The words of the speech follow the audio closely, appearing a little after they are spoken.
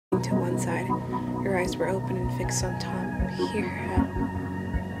looking to one side. Your eyes were open and fixed on Tom. Here,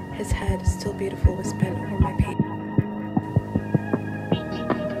 his head, still beautiful, was bent over my page.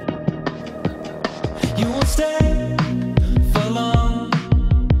 You won't stay for long.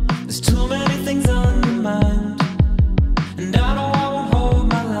 There's too many things on your mind, and I know I won't hold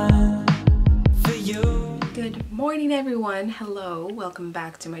my line for you. Good morning, everyone. Hello, welcome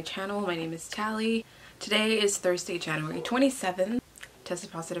back to my channel. My name is Tally. Today is Thursday, January 27th.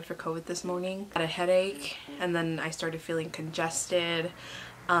 Tested positive for COVID this morning. Had a headache, and then I started feeling congested.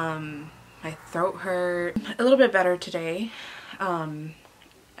 My throat hurt. A little bit better today.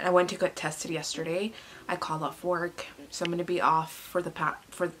 I went to get tested yesterday. I called off work, so I'm gonna be off for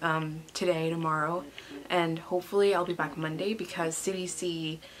today, tomorrow, and hopefully I'll be back Monday because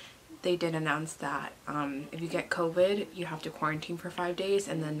CDC, they did announce that if you get COVID, you have to quarantine for 5 days,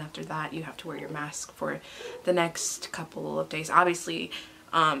 and then after that you have to wear your mask for the next couple of days. Obviously,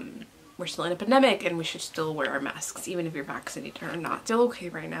 we're still in a pandemic and we should still wear our masks even if you're vaccinated or not. Still okay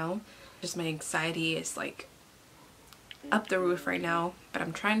right now. Just my anxiety is like up the roof right now, but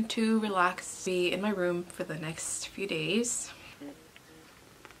I'm trying to relax, be in my room for the next few days.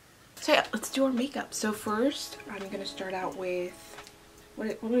 So yeah, let's do our makeup. So first I'm gonna start out with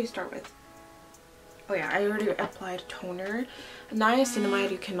what do we start with? Oh yeah, I already applied toner.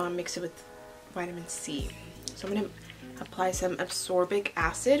 Niacinamide, you cannot mix it with vitamin C. So I'm gonna apply some ascorbic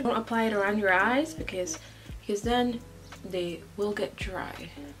acid. Don't apply it around your eyes because then they will get dry.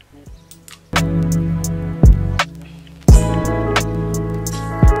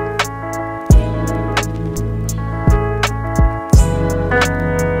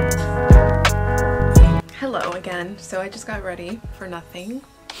 Hello again. So I just got ready for nothing.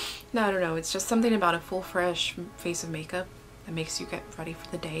 No, I don't know. It's just something about a full fresh face of makeup that makes you get ready for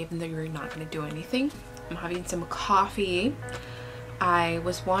the day even though you're not going to do anything. I'm having some coffee. I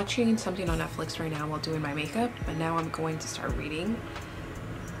was watching something on Netflix right now while doing my makeup, but now I'm going to start reading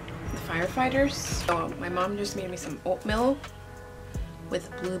The Firefighters. So my mom just made me some oatmeal with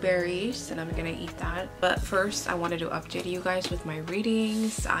blueberries and I'm gonna eat that. But first I wanted to update you guys with my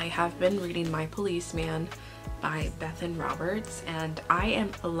readings. I have been reading My Policeman by Bethan Roberts and I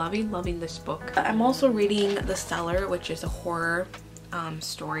am loving this book. I'm also reading The Cellar, which is a horror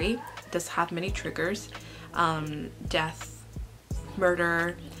story. It does have many triggers. Death,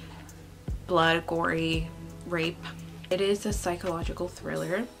 murder, blood, gory, rape. It is a psychological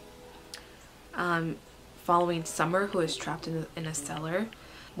thriller. Following Summer, who is trapped in a cellar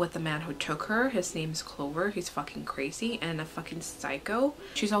with the man who took her. His name's Clover. He's fucking crazy and a fucking psycho.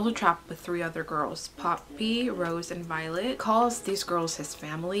 She's also trapped with 3 other girls, Poppy, Rose, and Violet. He calls these girls his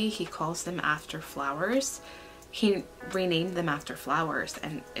family. He calls them after flowers. He renamed them after flowers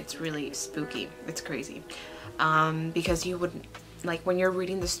and it's really spooky. It's crazy. Because you wouldn't, like, when you're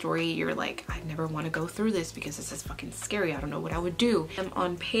reading the story, you're like, I never want to go through this because this is fucking scary. I don't know what I would do. I'm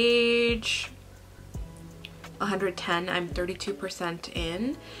on page 110. I'm 32%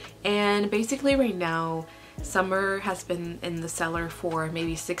 in, and basically right now Summer has been in the cellar for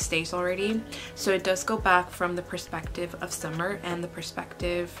maybe 6 days already, so it does go back from the perspective of Summer and the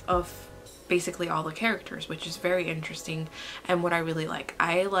perspective of basically all the characters, which is very interesting and what I really like.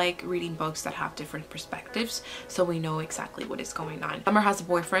 I like reading books that have different perspectives so we know exactly what is going on. Summer has a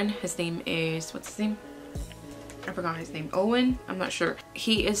boyfriend. His name is, what's his name? I forgot his name. Owen? I'm not sure.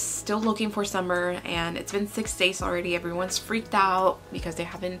 He is still looking for Summer and it's been 6 days already. Everyone's freaked out because they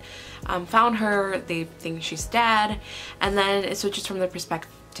haven't found her. They think she's dead. And then it switches from the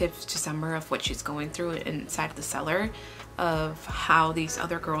perspective to Summer of what she's going through inside the cellar, of how these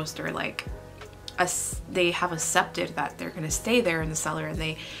other girls, they're like, they have accepted that they're gonna stay there in the cellar and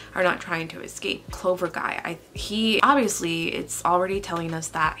they are not trying to escape. Clover guy, he obviously, it's already telling us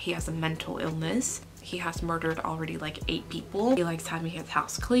that he has a mental illness. He has murdered already like 8 people. He likes having his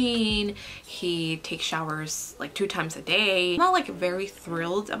house clean. He takes showers like 2 times a day. I'm not like very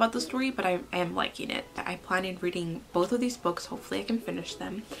thrilled about the story, but I am liking it. I plan on reading both of these books. Hopefully I can finish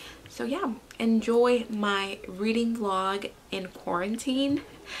them. So yeah, enjoy my reading vlog in quarantine,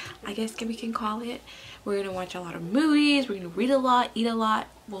 I guess we can call it. We're gonna watch a lot of movies. We're gonna read a lot, eat a lot.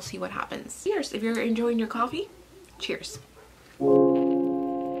 We'll see what happens. Cheers. If you're enjoying your coffee, cheers.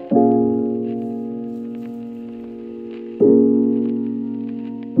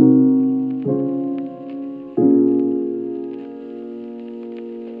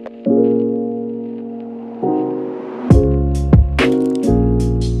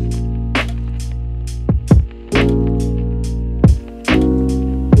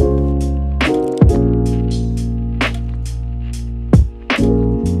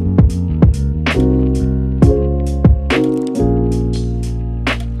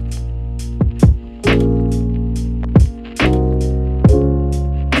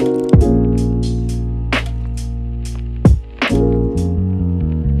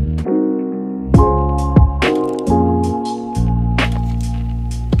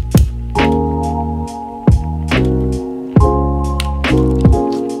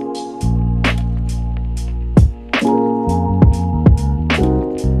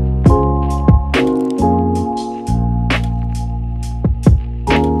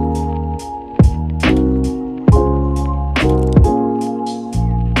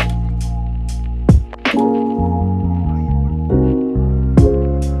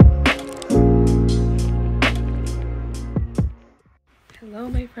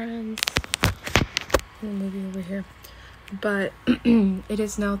 my friends. I'm moving over here. But it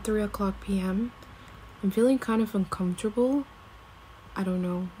is now 3 o'clock p.m. I'm feeling kind of uncomfortable. I don't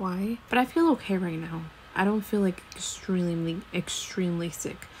know why, but I feel okay right now. I don't feel like extremely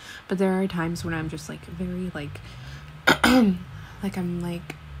sick, but there are times when I'm just like very like like I'm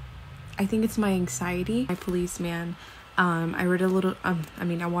like, I think it's my anxiety. My policeman, I read a little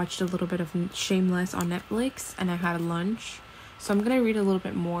I watched a little bit of Shameless on Netflix, and I had lunch, so I'm gonna read a little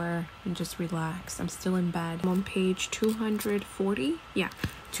bit more and just relax. I'm still in bed. I'm on page 240. Yeah,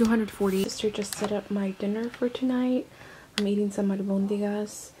 240. Sister just set up my dinner for tonight. I'm eating some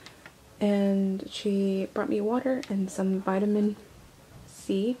albondigas, and she brought me water and some vitamin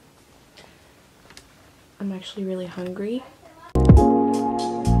C. I'm actually really hungry.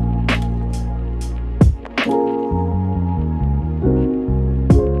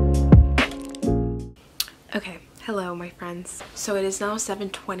 Okay, hello my friends. So it is now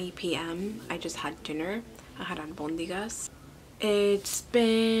 7:20 p.m. I just had dinner. I had albondigas. It's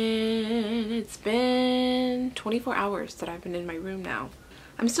been 24 hours that I've been in my room now.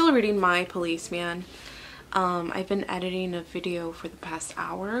 I'm still reading My Policeman. I've been editing a video for the past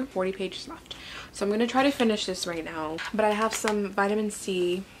hour. 40 pages left. So I'm gonna try to finish this right now. But I have some vitamin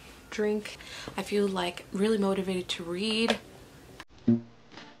C drink. I feel like really motivated to read.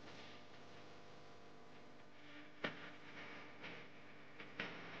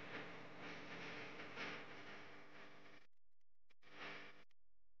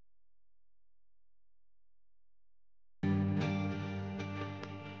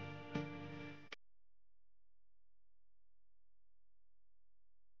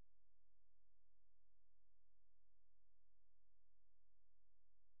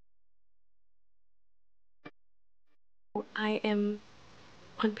 I am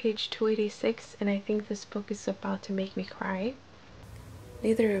on page 286, and I think this book is about to make me cry.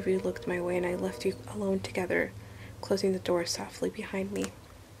 Neither of you looked my way, and I left you alone together, closing the door softly behind me.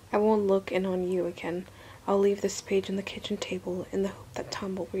 I won't look in on you again. I'll leave this page on the kitchen table in the hope that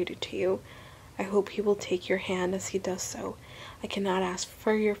Tom will read it to you. I hope he will take your hand as he does so. I cannot ask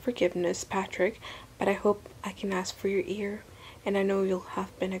for your forgiveness, Patrick, but I hope I can ask for your ear, and I know you'll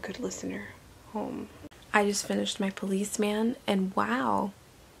have been a good listener. Home. I just finished My Policeman, and wow,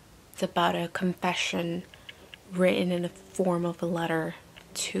 it's about a confession written in the form of a letter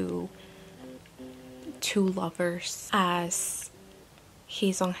to two lovers as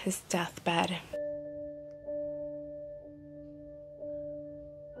he's on his deathbed.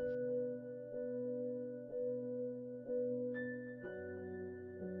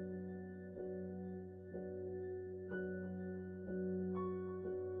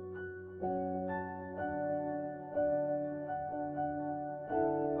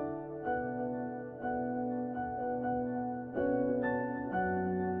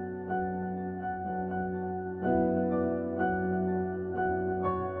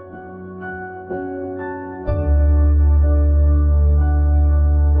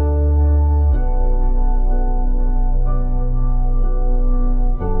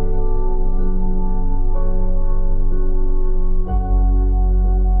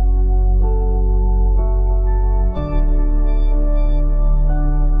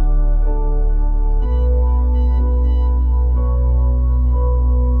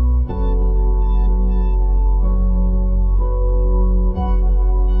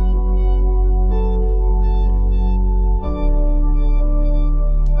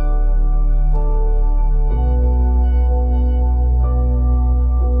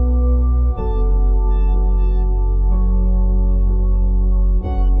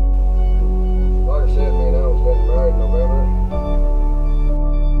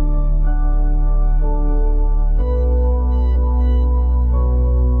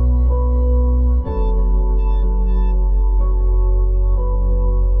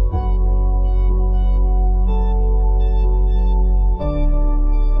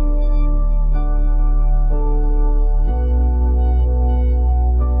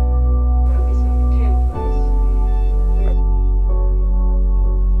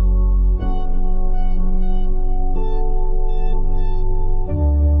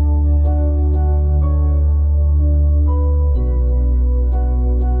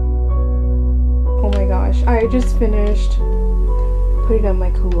 I just finished putting up my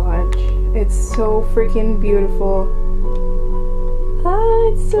collage. It's so freaking beautiful.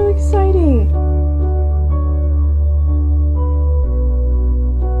 Ah, it's so exciting.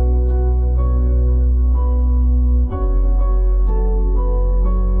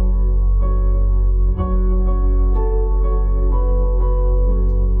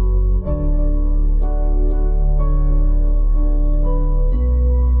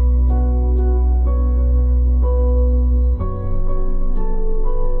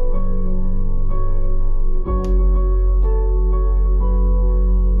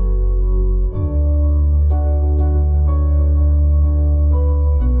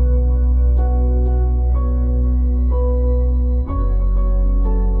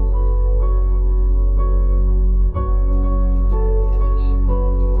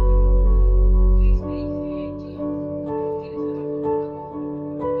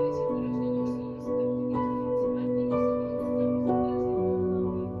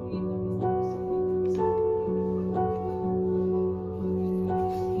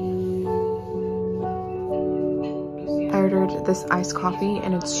 this iced coffee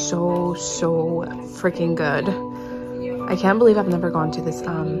and it's so freaking good. I can't believe I've never gone to this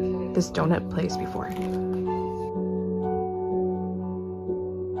this donut place before.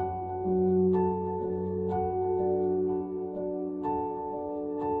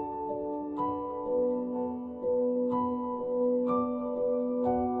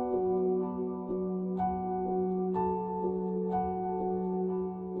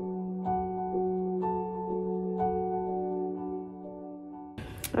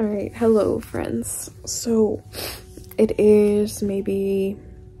 All right, hello friends. So it is maybe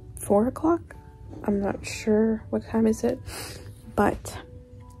 4 o'clock. I'm not sure what time is it, but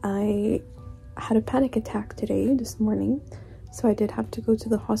I had a panic attack this morning, so I did have to go to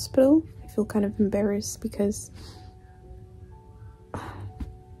the hospital. I feel kind of embarrassed because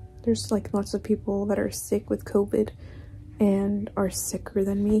there's like lots of people that are sick with COVID and are sicker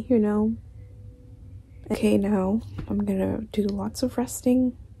than me, you know. Okay, now I'm gonna do lots of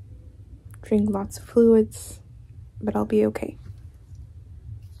resting, drink lots of fluids, but I'll be okay.